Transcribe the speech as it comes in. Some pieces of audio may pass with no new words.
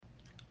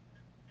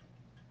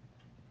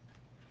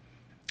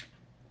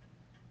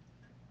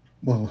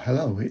Well,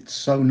 hello. It's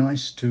so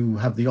nice to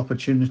have the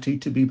opportunity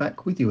to be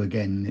back with you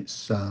again.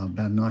 It's been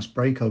a nice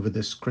break over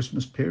this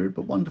Christmas period,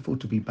 but wonderful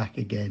to be back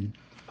again.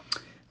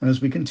 And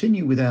as we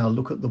continue with our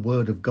look at the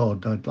Word of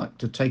God, I'd like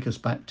to take us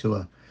back to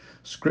a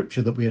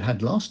scripture that we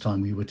had last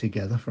time we were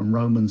together from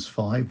Romans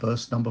 5,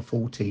 verse number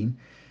 14,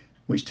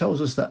 which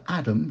tells us that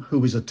Adam,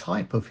 who is a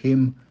type of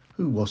him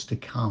who was to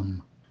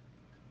come.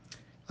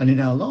 And in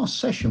our last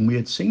session, we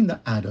had seen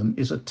that Adam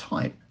is a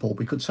type, or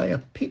we could say a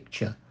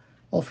picture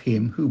of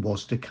him who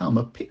was to come,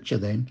 a picture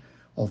then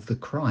of the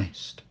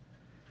Christ.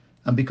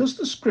 And because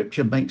the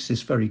scripture makes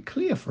this very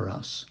clear for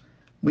us,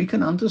 we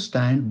can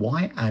understand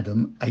why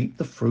Adam ate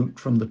the fruit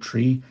from the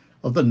tree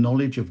of the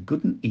knowledge of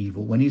good and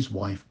evil when his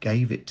wife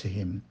gave it to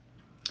him.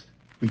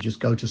 We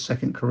just go to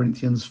 2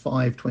 Corinthians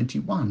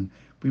 5:21,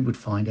 we would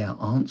find our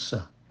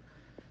answer.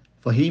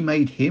 For he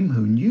made him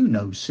who knew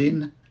no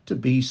sin to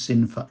be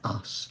sin for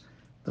us,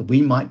 that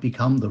we might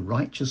become the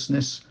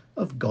righteousness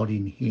of God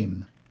in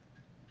him.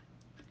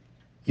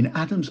 In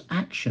Adam's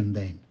action,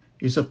 then,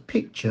 is a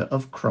picture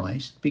of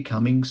Christ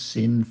becoming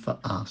sin for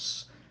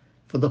us,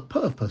 for the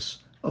purpose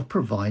of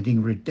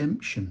providing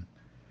redemption.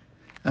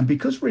 And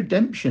because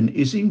redemption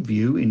is in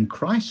view in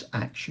Christ's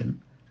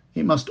action,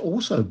 it must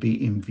also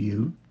be in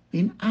view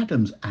in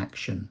Adam's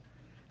action.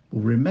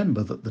 We'll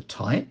remember that the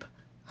type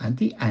and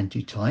the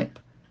antitype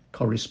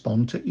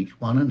correspond to each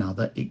one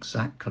another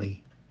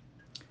exactly.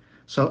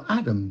 So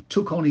Adam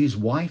took on his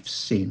wife's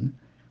sin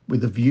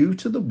with a view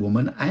to the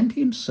woman and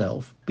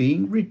himself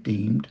being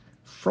redeemed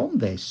from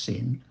their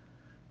sin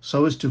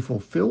so as to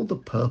fulfill the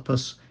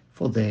purpose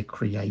for their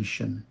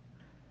creation,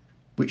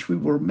 which we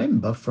will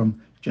remember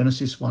from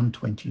Genesis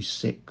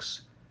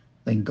 1:26.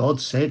 Then God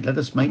said, "Let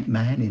us make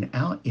man in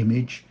our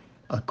image,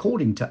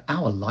 according to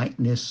our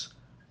likeness,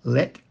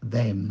 let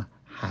them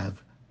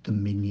have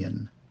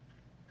dominion."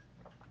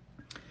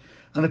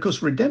 And of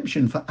course,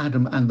 redemption for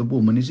Adam and the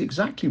woman is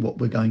exactly what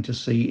we're going to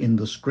see in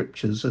the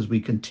scriptures as we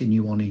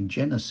continue on in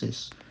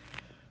Genesis.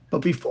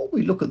 But before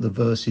we look at the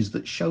verses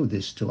that show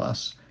this to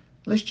us,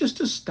 let's just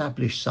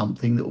establish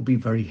something that will be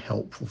very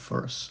helpful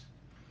for us.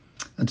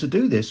 And to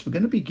do this, we're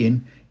going to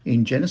begin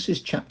in Genesis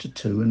chapter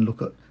 2 and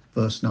look at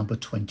verse number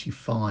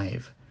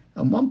 25.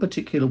 And one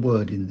particular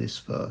word in this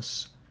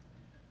verse.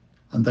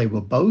 And they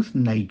were both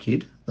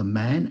naked, the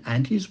man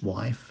and his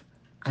wife,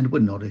 and were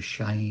not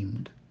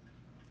ashamed.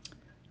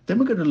 Then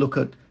we're going to look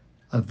at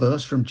a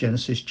verse from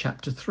Genesis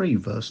chapter 3,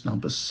 verse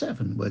number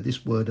 7, where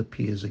this word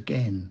appears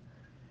again.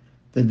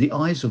 Then the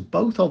eyes of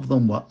both of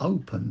them were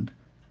opened,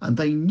 and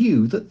they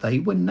knew that they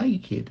were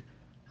naked,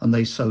 and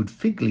they sewed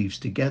fig leaves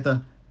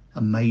together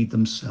and made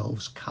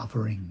themselves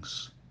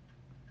coverings.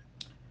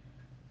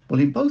 Well,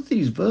 in both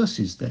these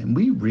verses, then,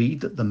 we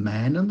read that the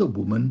man and the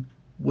woman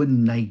were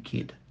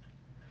naked.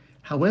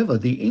 However,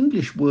 the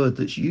English word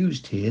that's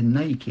used here,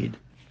 naked,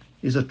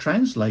 is a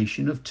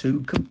translation of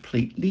two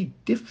completely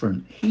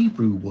different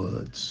Hebrew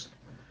words.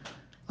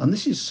 And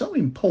this is so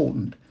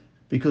important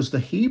because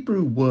the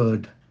Hebrew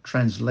word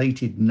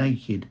translated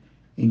naked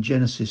in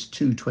Genesis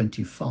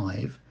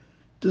 2:25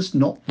 does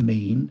not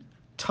mean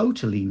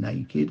totally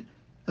naked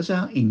as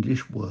our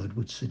English word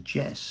would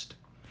suggest.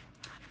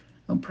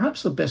 And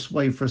perhaps the best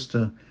way for us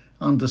to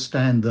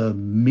understand the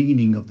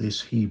meaning of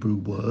this Hebrew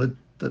word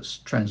that's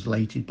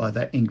translated by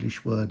that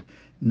English word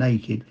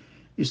naked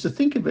is to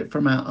think of it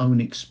from our own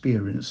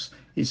experience.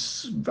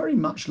 It's very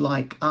much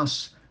like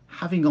us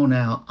having on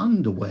our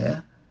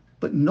underwear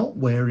but not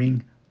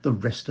wearing the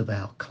rest of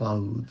our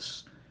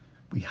clothes.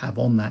 We have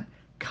on that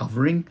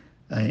covering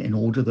in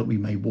order that we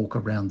may walk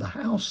around the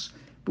house,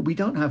 but we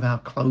don't have our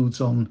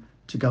clothes on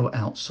to go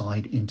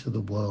outside into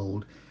the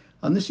world.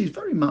 And this is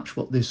very much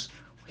what this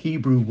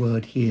Hebrew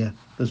word here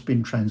that's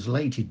been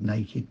translated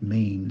naked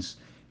means.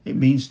 It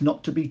means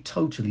not to be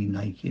totally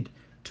naked,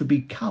 to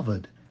be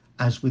covered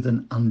as with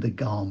an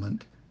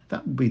undergarment.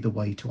 That would be the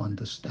way to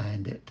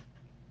understand it.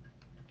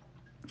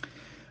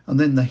 And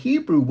then the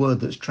Hebrew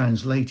word that's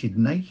translated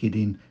naked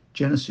in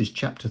Genesis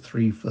chapter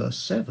 3, verse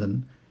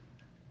 7,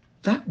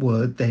 that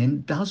word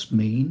then does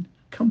mean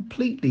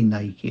completely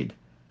naked,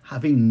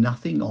 having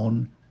nothing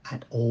on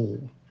at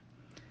all.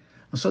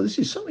 And so this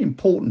is so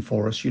important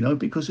for us,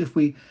 because if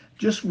we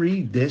just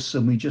read this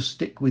and we just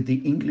stick with the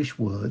English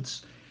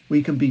words,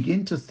 we can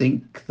begin to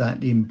think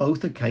that in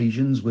both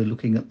occasions we're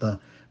looking at the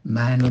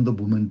man and the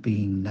woman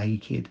being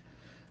naked.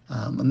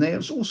 And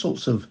there's all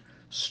sorts of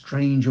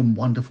strange and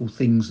wonderful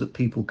things that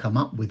people come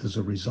up with as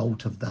a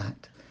result of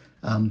that.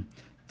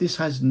 This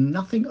has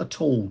nothing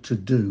at all to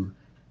do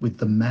with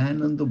the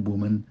man and the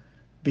woman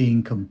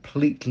being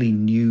completely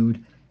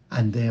nude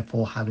and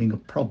therefore having a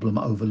problem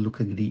over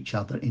looking at each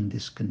other in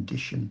this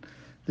condition.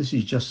 This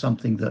is just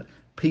something that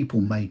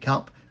people make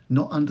up,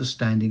 not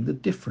understanding the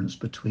difference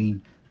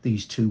between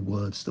these two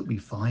words that we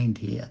find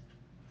here.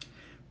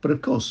 But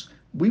of course,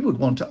 we would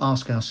want to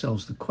ask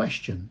ourselves the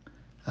question,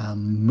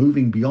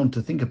 moving beyond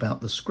to think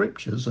about the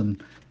scriptures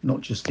and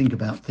not just think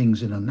about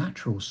things in a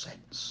natural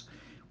sense.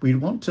 We'd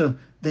want to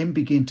then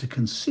begin to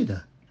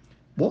consider,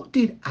 what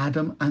did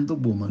Adam and the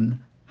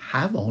woman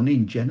have on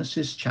in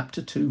Genesis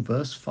chapter 2,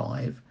 verse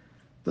 5,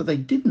 that they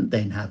didn't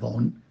then have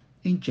on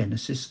in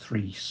Genesis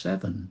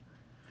 3:7.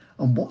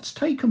 And what's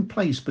taken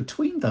place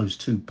between those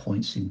 2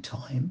 points in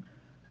time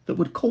that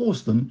would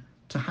cause them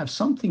to have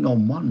something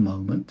on one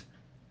moment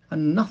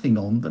and nothing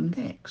on the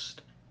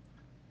next?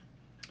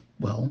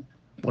 Well,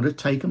 what had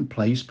taken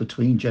place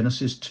between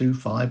Genesis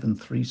 2:5 and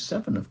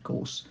 3:7, of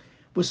course,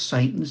 was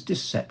Satan's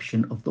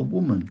deception of the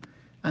woman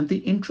and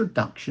the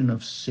introduction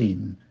of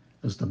sin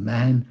as the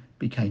man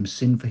became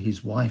sin for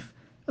his wife,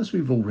 as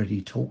we've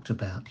already talked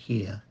about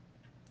here.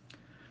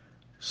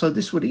 So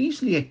this would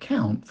easily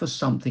account for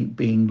something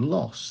being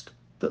lost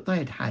that they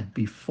had had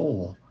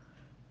before.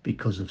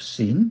 Because of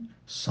sin,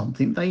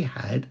 something they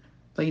had,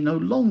 they no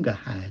longer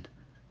had.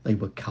 They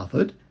were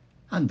covered,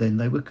 and then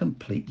they were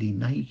completely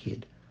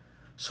naked.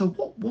 So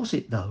what was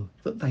it, though,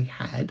 that they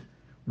had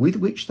with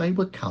which they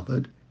were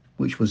covered,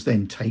 which was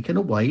then taken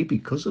away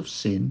because of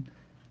sin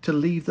to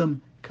leave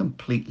them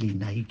completely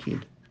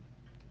naked?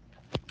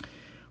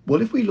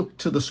 Well, if we look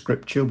to the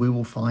scripture, we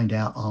will find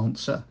our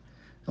answer.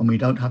 And we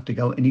don't have to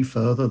go any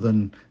further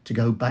than to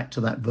go back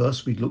to that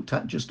verse we looked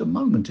at just a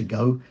moment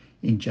ago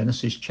in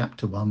Genesis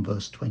chapter 1,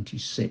 verse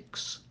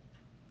 26.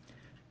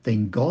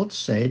 Then God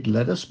said,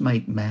 "Let us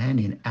make man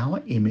in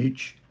our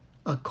image,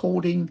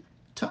 according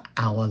to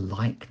our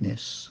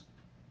likeness."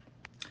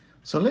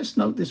 So let's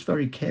note this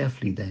very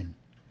carefully then.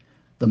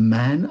 The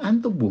man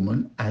and the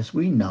woman, as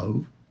we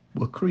know,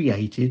 were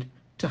created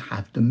to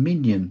have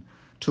dominion,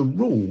 to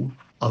rule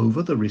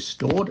over the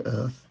restored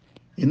earth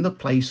in the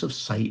place of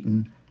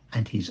Satan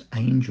and his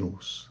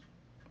angels.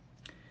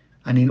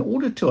 And in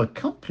order to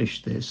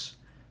accomplish this,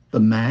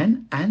 the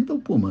man and the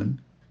woman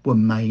were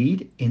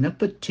made in a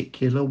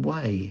particular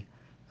way,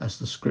 as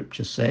the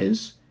scripture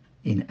says,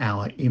 in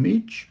our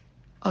image,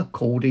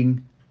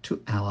 according to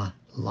our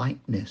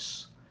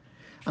likeness.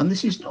 And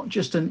this is not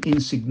just an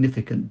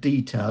insignificant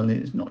detail,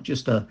 it's not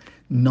just a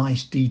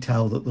nice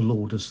detail that the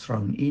Lord has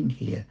thrown in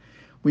here.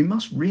 We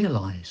must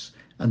realize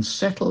and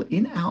settle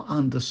in our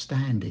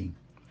understanding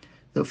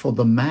that for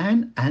the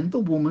man and the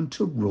woman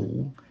to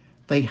rule,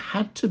 they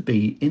had to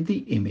be in the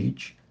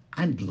image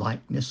and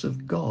likeness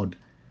of God.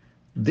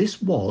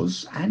 This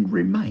was and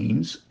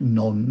remains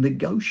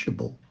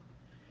non-negotiable.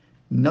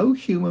 No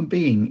human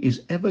being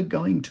is ever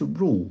going to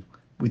rule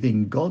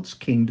within God's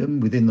kingdom,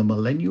 within the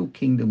millennial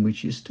kingdom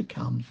which is to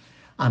come,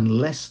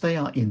 unless they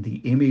are in the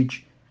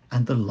image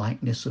and the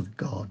likeness of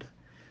God.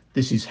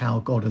 This is how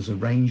God has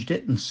arranged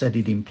it and set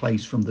it in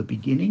place from the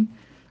beginning.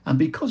 And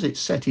because it's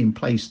set in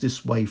place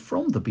this way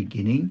from the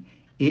beginning,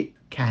 it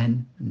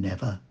can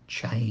never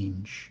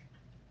change.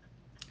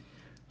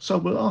 So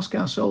we'll ask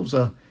ourselves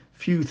a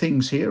few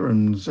things here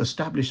and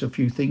establish a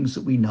few things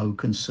that we know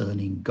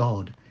concerning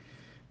God.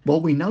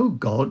 Well, we know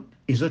God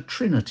is a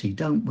Trinity,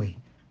 don't we?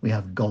 We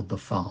have God the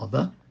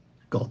Father,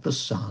 God the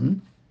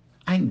Son,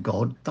 and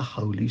God the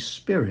Holy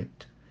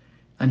Spirit.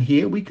 And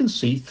here we can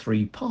see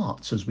 3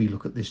 parts as we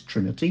look at this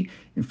Trinity.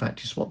 In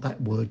fact, it's what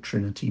that word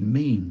Trinity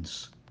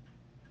means.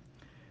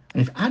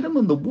 And if Adam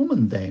and the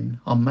woman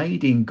then are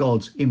made in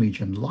God's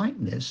image and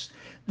likeness,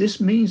 this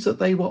means that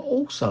they were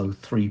also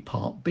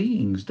 3-part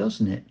beings,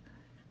 doesn't it?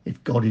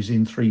 If God is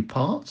in 3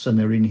 parts and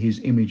they're in his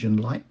image and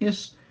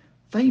likeness,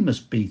 they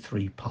must be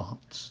 3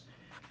 parts.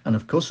 And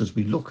of course, as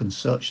we look and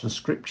search the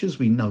scriptures,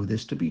 we know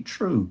this to be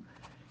true.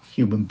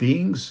 Human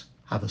beings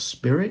have a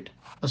spirit,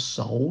 a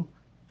soul,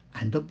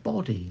 and a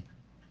body.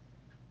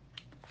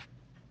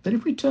 Then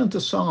if we turn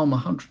to Psalm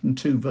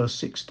 102, verse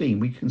 16,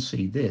 we can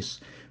see this.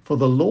 For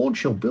the Lord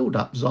shall build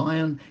up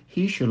Zion,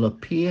 he shall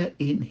appear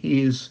in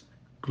his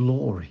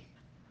glory.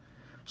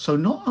 So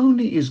not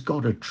only is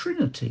God a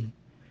Trinity,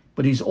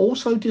 but he's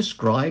also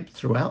described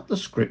throughout the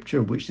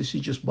scripture, which this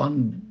is just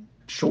one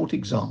short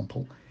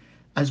example,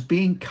 as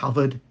being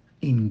covered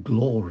in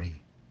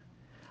glory.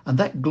 And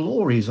that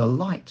glory is a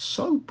light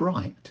so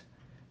bright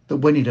that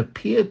when it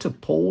appeared to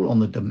Paul on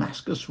the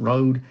Damascus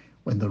road,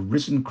 when the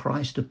risen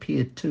Christ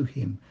appeared to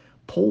him,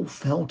 Paul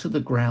fell to the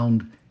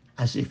ground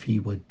as if he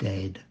were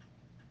dead.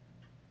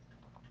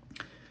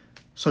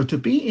 So to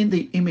be in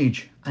the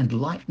image and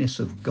likeness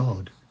of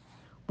God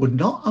would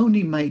not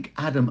only make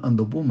Adam and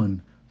the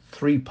woman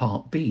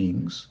 3-part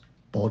beings,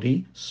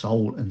 body,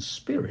 soul, and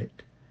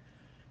spirit,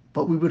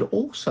 but we would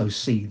also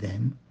see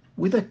them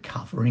with a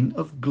covering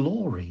of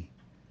glory,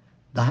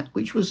 that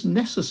which was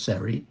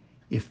necessary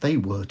if they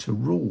were to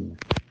rule.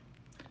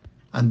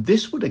 And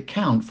this would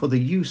account for the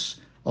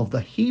use of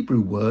the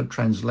Hebrew word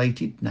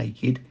translated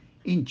naked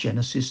in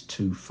Genesis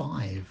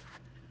 2:5.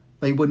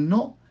 They were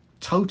not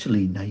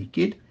totally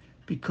naked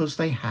because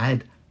they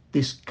had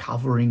this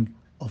covering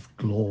of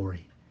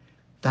glory,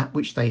 that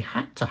which they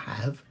had to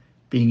have,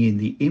 being in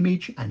the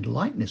image and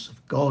likeness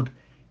of God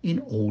in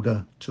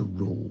order to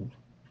rule.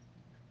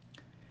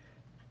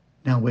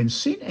 Now, when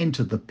sin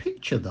entered the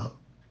picture, though,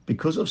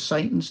 because of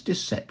Satan's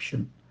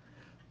deception,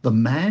 the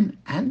man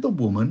and the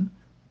woman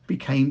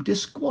became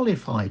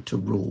disqualified to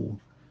rule.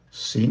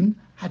 Sin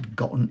had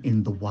gotten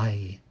in the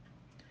way.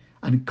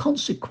 And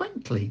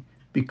consequently,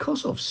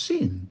 because of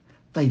sin,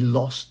 they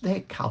lost their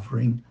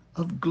covering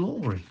of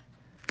glory.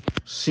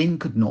 Sin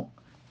could not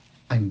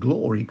and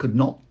glory could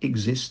not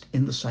exist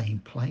in the same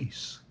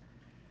place.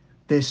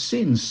 Their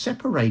sins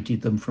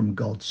separated them from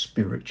God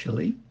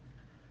spiritually.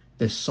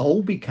 Their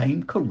soul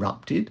became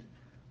corrupted.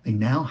 They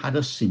now had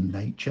a sin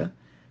nature.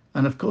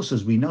 And of course,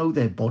 as we know,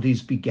 their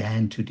bodies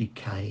began to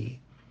decay.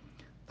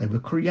 They were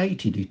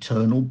created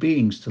eternal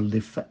beings to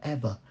live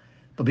forever.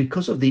 But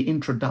because of the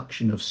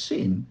introduction of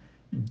sin,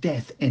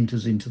 death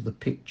enters into the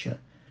picture.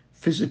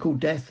 Physical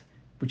death,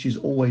 which is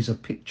always a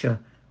picture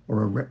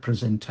or a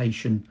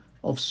representation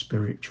of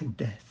spiritual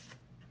death.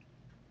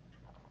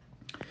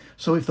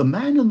 So if the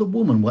man and the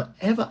woman were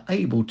ever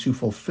able to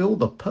fulfill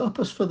the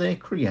purpose for their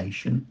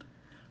creation,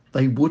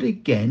 they would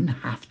again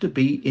have to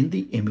be in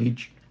the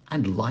image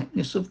and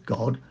likeness of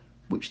God,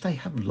 which they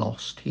have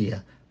lost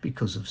here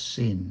because of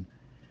sin.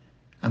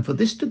 And for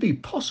this to be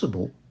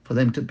possible, for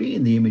them to be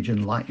in the image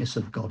and likeness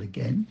of God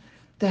again,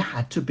 there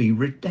had to be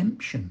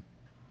redemption.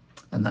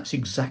 And that's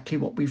exactly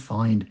what we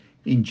find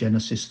in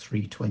Genesis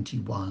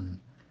 3:21.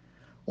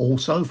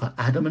 Also for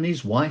Adam and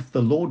his wife,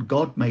 the Lord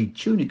God made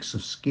tunics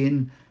of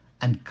skin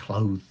and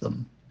clothed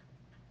them.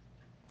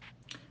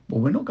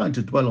 Well, we're not going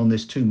to dwell on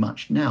this too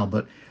much now,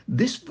 but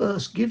this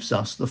verse gives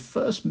us the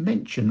first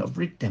mention of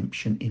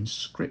redemption in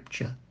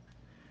Scripture.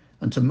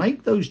 And to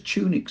make those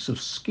tunics of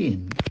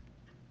skin,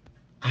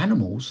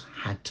 animals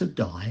had to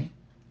die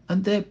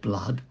and their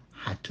blood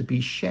had to be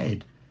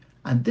shed.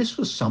 And this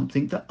was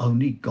something that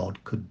only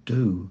God could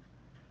do.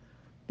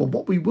 But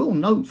what we will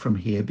note from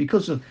here,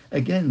 because of,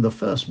 again, the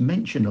first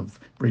mention of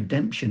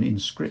redemption in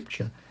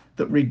Scripture,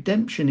 that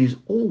redemption is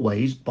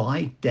always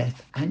by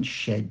death and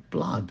shed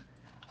blood.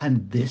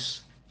 And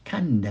this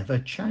can never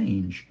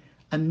change,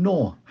 and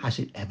nor has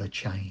it ever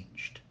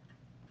changed.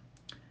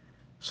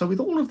 So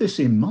with all of this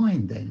in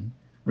mind then,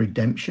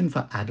 redemption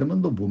for Adam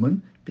and the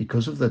woman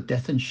because of the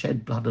death and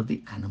shed blood of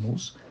the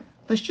animals,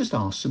 let's just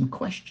ask some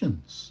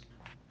questions.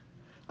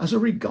 As a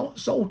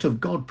result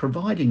of God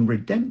providing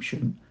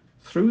redemption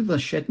through the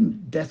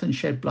death and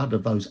shed blood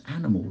of those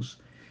animals,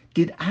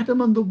 did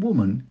Adam and the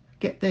woman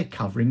get their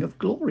covering of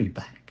glory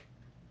back?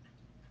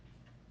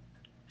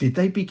 Did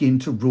they begin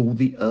to rule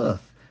the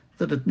earth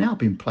that had now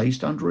been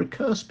placed under a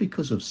curse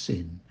because of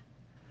sin?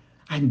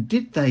 And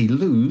did they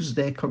lose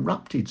their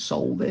corrupted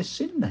soul, their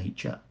sin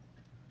nature?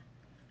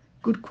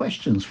 Good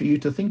questions for you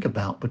to think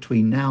about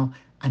between now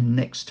and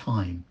next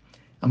time.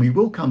 And we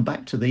will come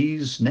back to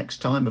these next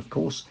time, of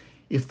course,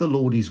 if the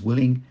Lord is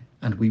willing,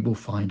 and we will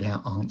find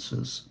our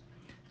answers.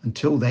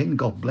 Until then,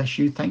 God bless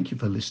you. Thank you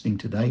for listening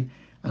today,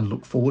 and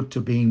look forward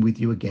to being with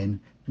you again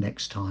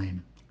next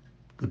time.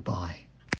 Goodbye.